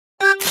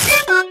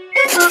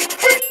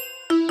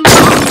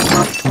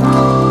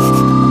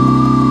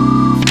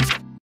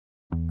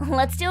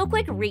Let's do a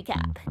quick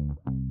recap.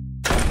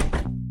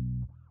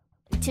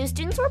 2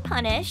 students were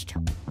punished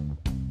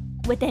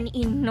with an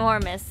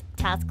enormous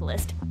task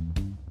list,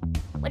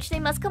 which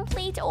they must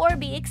complete or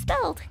be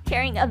expelled,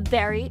 carrying a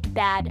very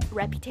bad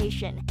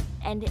reputation.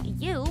 And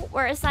you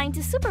were assigned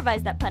to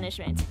supervise that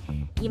punishment.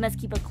 You must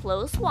keep a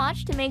close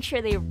watch to make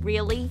sure they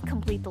really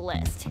complete the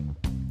list.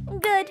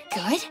 Good.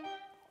 Good?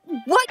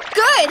 What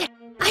good?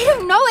 I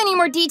don't know any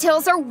more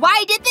details, or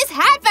why did this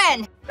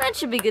happen? That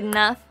should be good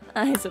enough,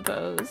 I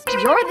suppose.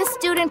 You're the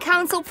student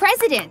council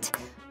president.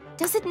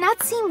 Does it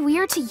not seem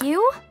weird to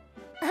you?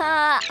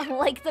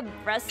 Like the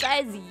breast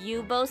size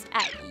you boast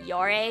at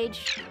your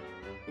age?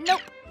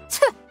 Nope.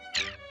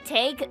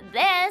 Take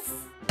this.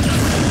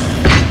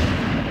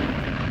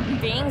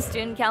 Being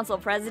student council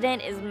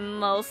president is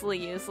mostly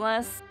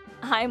useless.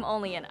 I'm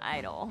only an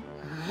idol.